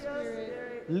with your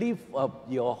spirit, Lift up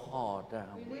your heart.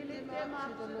 we lift them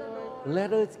up to the Lord.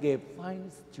 Let us give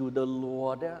thanks to the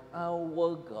Lord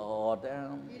our God.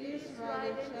 It is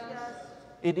right and just.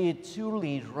 It is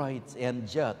truly right and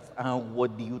just, our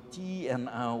duty and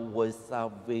our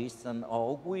salvation,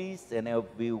 always and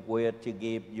everywhere to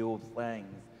give you thanks,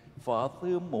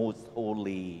 Father most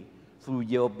holy, through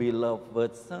your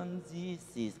beloved Son,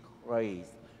 Jesus Christ,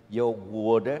 your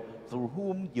word, through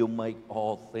whom you make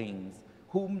all things,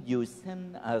 whom you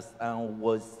send as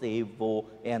our Savior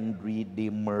and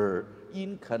Redeemer,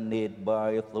 incarnate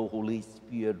by the Holy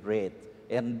Spirit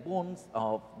and born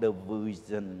of the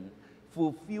Virgin,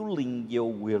 fulfilling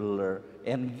your will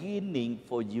and gaining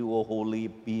for you a holy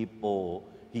people.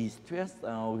 He stretched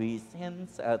out his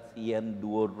hands as he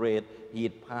endured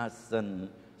his passion,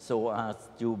 so as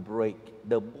to break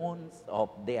the bonds of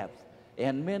death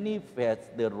and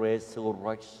manifest the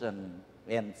resurrection.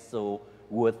 And so,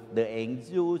 with the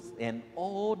angels and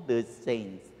all the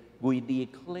saints, we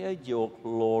declare your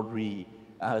glory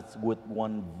as with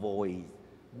one voice.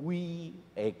 We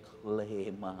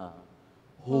acclaim,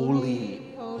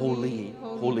 Holy, holy,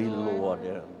 holy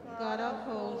Lord. God of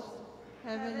hosts,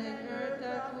 heaven and earth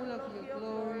are full of your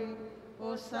glory.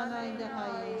 Hosanna in the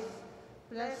highest.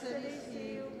 Blessed is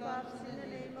he who comes in the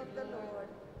name of the Lord.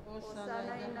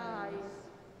 Hosanna in the highest.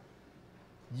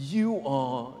 You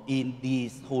are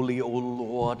indeed holy, O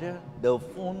Lord, the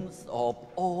fount of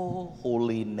all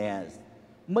holiness.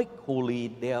 Make holy,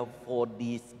 therefore,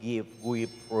 this gift, we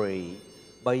pray,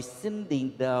 by sending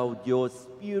down your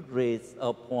spirits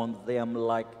upon them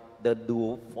like the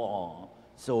dewfall,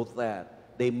 so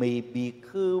that they may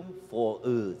become for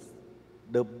us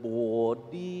the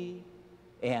body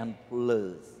and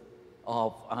blood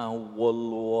of our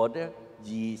Lord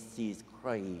Jesus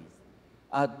Christ.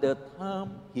 At the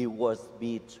time he was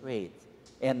betrayed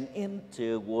and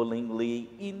entered willingly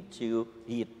into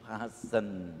his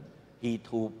passion, he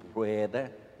took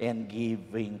bread and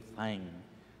giving thanks,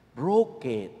 broke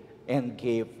it and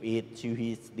gave it to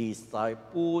his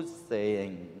disciples,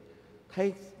 saying,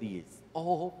 "Take this,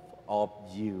 all of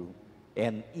you,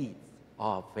 and eat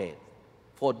of it,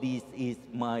 for this is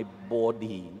my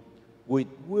body, which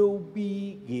will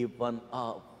be given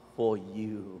up for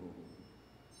you.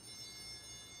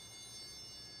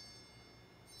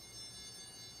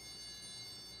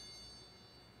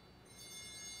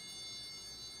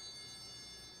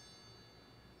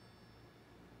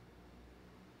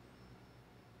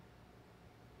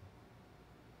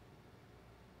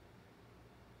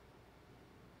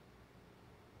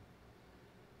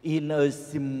 In a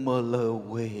similar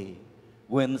way,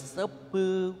 when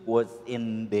supper was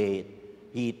ended,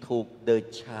 he took the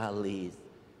chalice,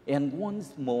 and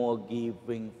once more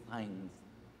giving thanks,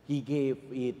 he gave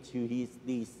it to his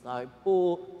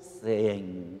disciples,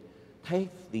 saying,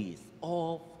 "Take this,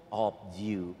 all of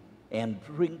you, and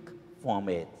drink from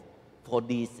it, for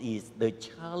this is the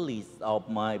chalice of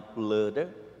my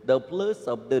blood, the blood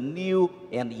of the new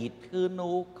and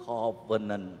eternal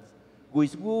covenant,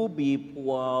 which will be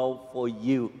poured out for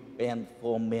you and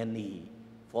for many,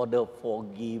 for the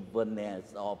forgiveness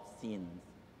of sins.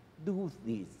 Do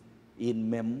this in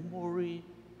memory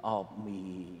of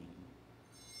me."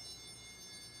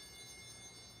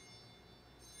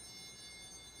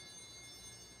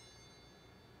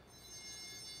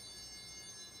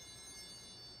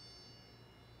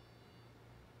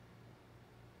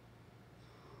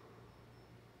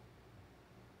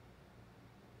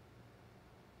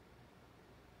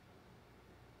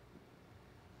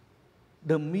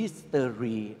 The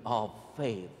mystery of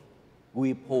faith.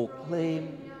 We proclaim,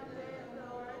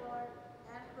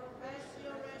 And profess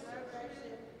your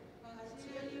resurrection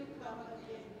until you come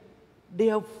again.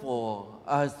 therefore,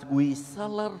 as we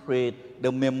celebrate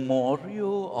the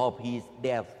memorial of his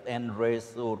death and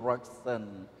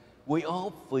resurrection, we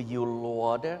offer you,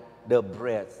 Lord, the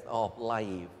bread of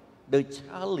life, the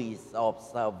chalice of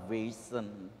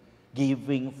salvation,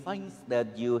 giving thanks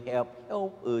that you have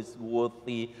helped us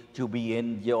worthy to be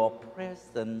in your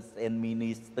presence and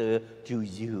minister to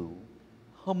you.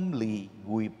 Humbly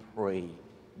we pray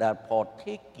that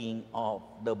partaking of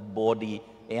the body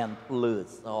and blood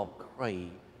of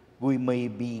Christ, we may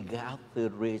be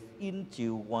gathered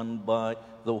into one by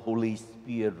the Holy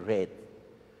Spirit.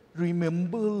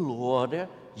 Remember, Lord,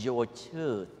 your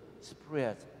church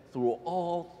spread through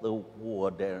all the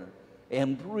world,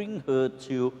 and bring her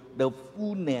to the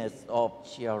fullness of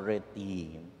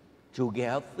charity,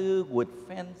 together with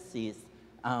Francis,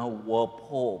 our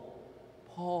Pope,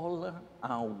 Paul,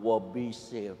 our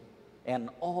Bishop, and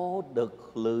all the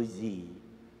clergy.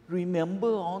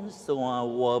 Remember also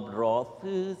our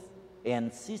brothers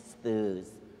and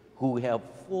sisters who have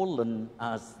fallen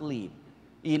asleep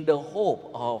in the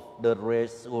hope of the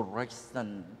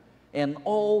resurrection, and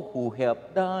all who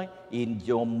have died in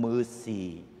your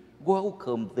mercy.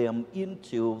 Welcome them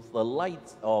into the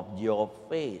light of your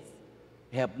face.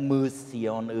 Have mercy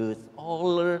on us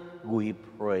all, we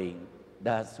pray,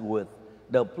 that with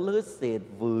the Blessed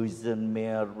Virgin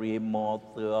Mary,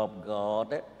 Mother of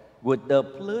God, with the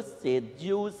Blessed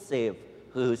Joseph,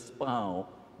 her spouse,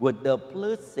 with the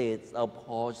blessed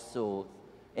apostles,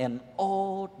 and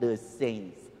all the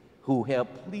saints who have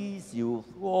pleased you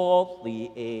throughout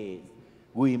the age,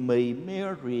 we may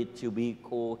merit to be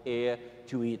co-heirs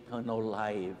to eternal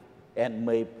life, and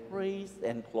may praise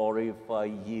and glorify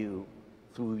you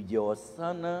through your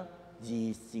Son,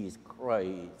 Jesus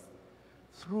Christ.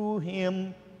 Through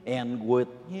him, and with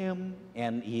him,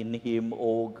 and in him,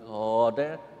 O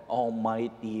God,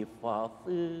 Almighty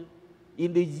Father,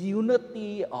 in the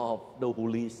unity of the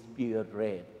Holy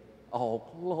Spirit, all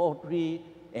glory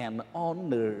and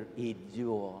honor is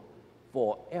yours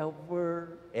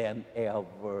forever and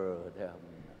ever.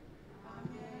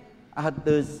 At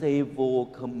the Savior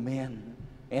command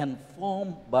and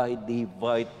formed by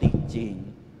divine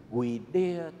teaching, we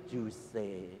dare to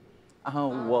say,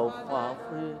 Our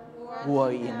Father, who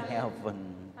art in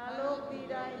heaven, Hallowed be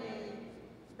thy name.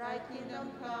 Thy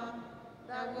kingdom come,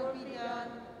 thy will be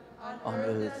done on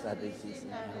earth as it is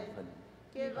in heaven.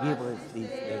 Give us this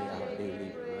day our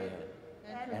daily bread,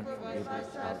 and forgive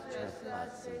us our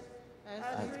trespasses,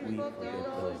 as we forgive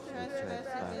those who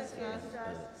trespass against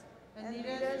us. and lead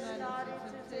us not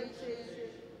into temptation,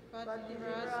 but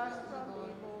deliver us from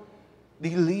evil.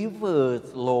 Deliver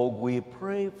us, Lord, we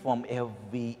pray, from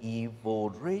every evil.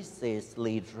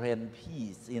 Graciously grant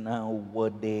peace in our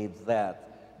days,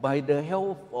 that by the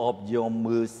help of your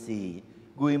mercy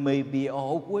we may be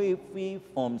always free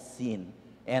from sin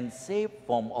and safe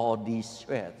from all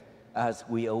distress, as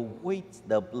we await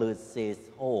the blessed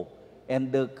hope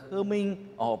and the coming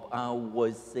of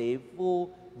our Savior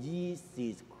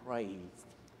Jesus Christ.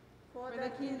 For the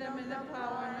kingdom and the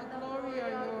power and the glory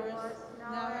are yours,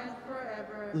 now and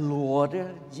forever. Lord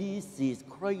Jesus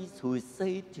Christ, who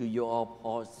said to your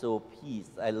apostle, peace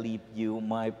I leave you,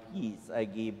 my peace I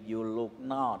give you, look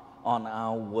not on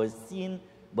our sin,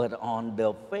 but on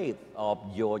the faith of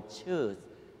your church,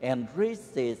 and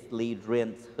graciously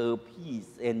grant her peace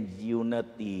and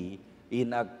unity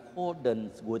in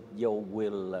accordance with your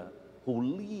will, who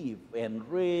live and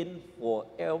reign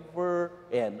forever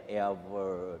and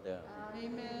ever.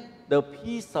 Amen. The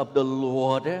peace of the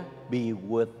Lord be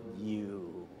with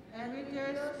you. And with your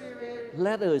spirit,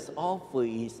 Let us offer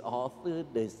each other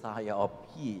the sign of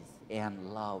peace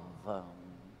and love.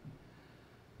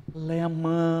 Lamb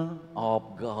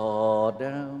of God,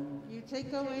 you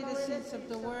take away the sins of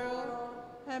the world,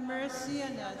 have mercy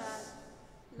on us.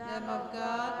 Lamb of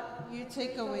God, you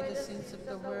take away the sins of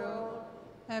the world,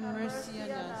 have mercy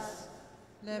on us.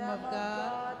 Lamb of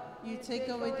God, you take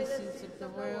away the sins of the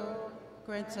world,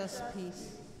 grant us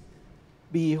peace.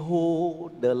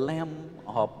 behold the Lamb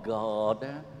of God,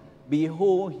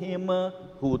 behold him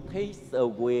who takes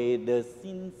away the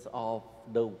sins of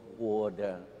the world.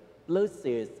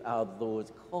 Blessed are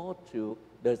those called to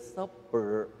the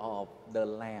supper of the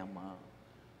Lamb.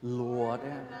 Lord,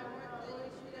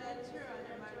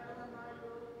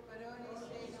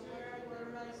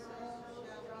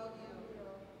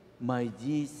 my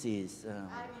Jesus,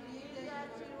 I believe that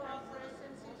you are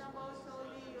present in the most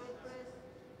holy Eucharist.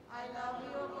 I love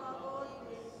you above all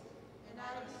things, and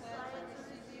I desire to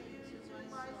receive you into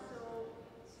my soul.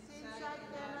 Since I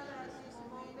cannot at this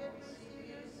moment receive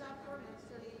you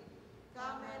sacramentally,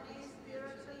 come at least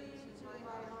spiritually into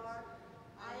my heart.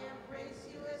 I embrace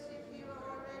you as if you were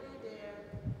already there,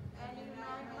 and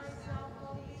unite myself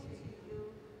wholly to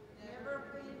you. Never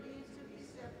permit me to be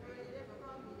separated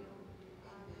from you.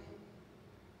 Amen.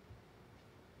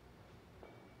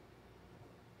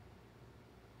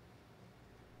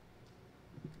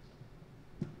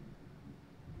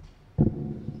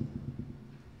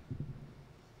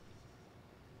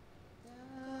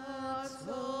 God's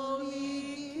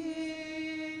holy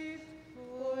gift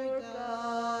for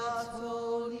God's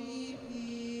holy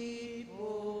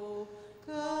people,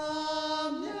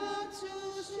 come now to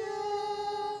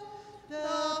share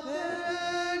the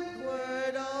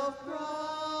banquet of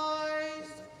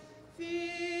Christ.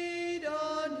 Feed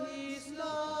on His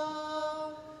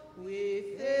love with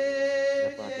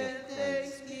faith and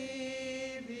thanksgiving.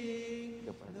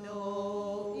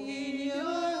 Know in your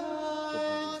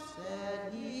hearts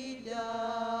that He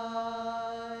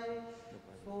died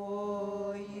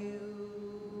for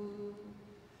you.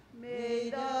 May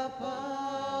the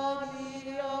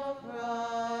body of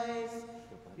Christ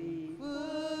be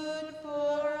food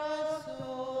for our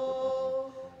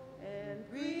soul and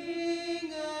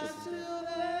bring us to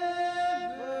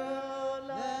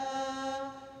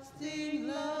everlasting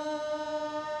life.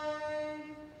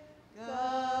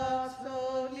 God's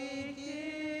holy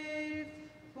gift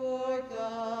for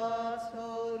God's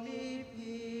holy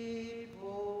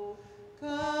people,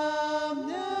 come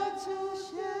now to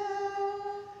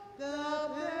share the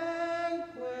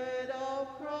banquet of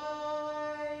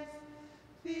Christ.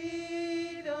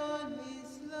 Feed on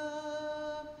His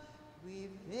love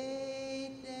with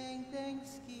faith and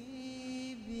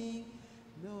thanksgiving.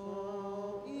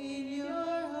 Know in your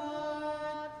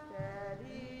heart that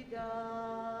He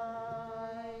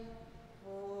died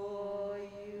for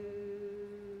you.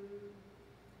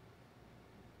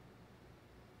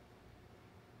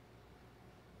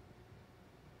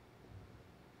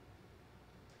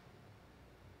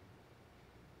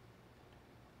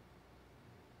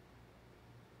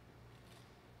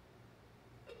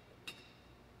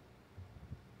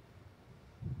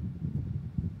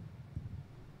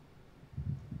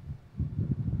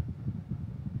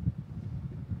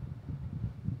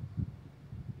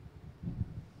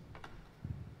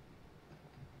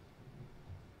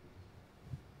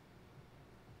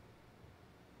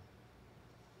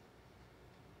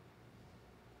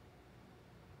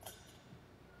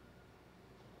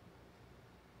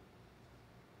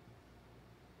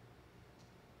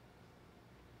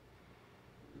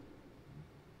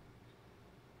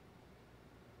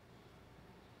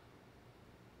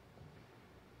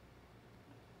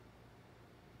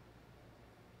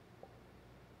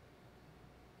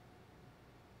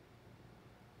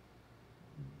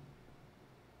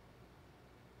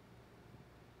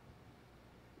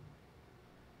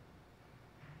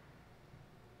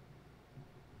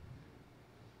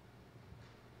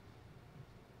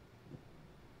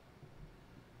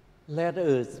 let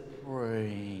us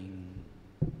pray.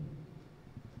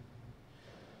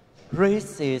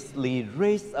 Graciously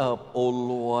raise up, O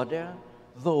Lord,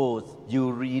 those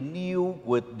you renew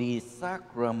with these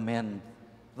sacraments,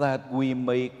 that we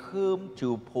may come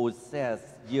to possess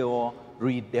your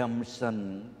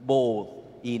redemption, both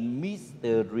in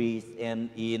mysteries and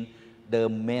in the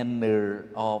manner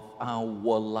of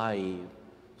our life,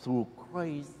 through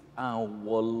Christ our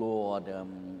Lord.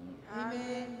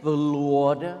 Amen. The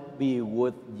Lord be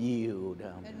with you.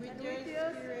 And with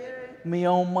your spirit. May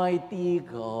Almighty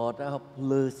God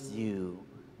bless you,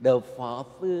 the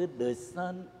Father, the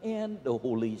Son, and the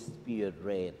Holy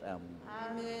Spirit.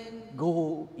 Amen.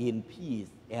 Go in peace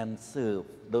and serve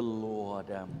the Lord.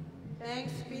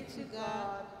 Thanks be to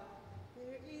God.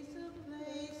 There is a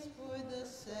place for the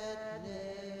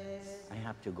sadness. I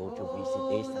have to go to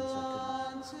visitation Hold circle.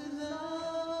 on to love.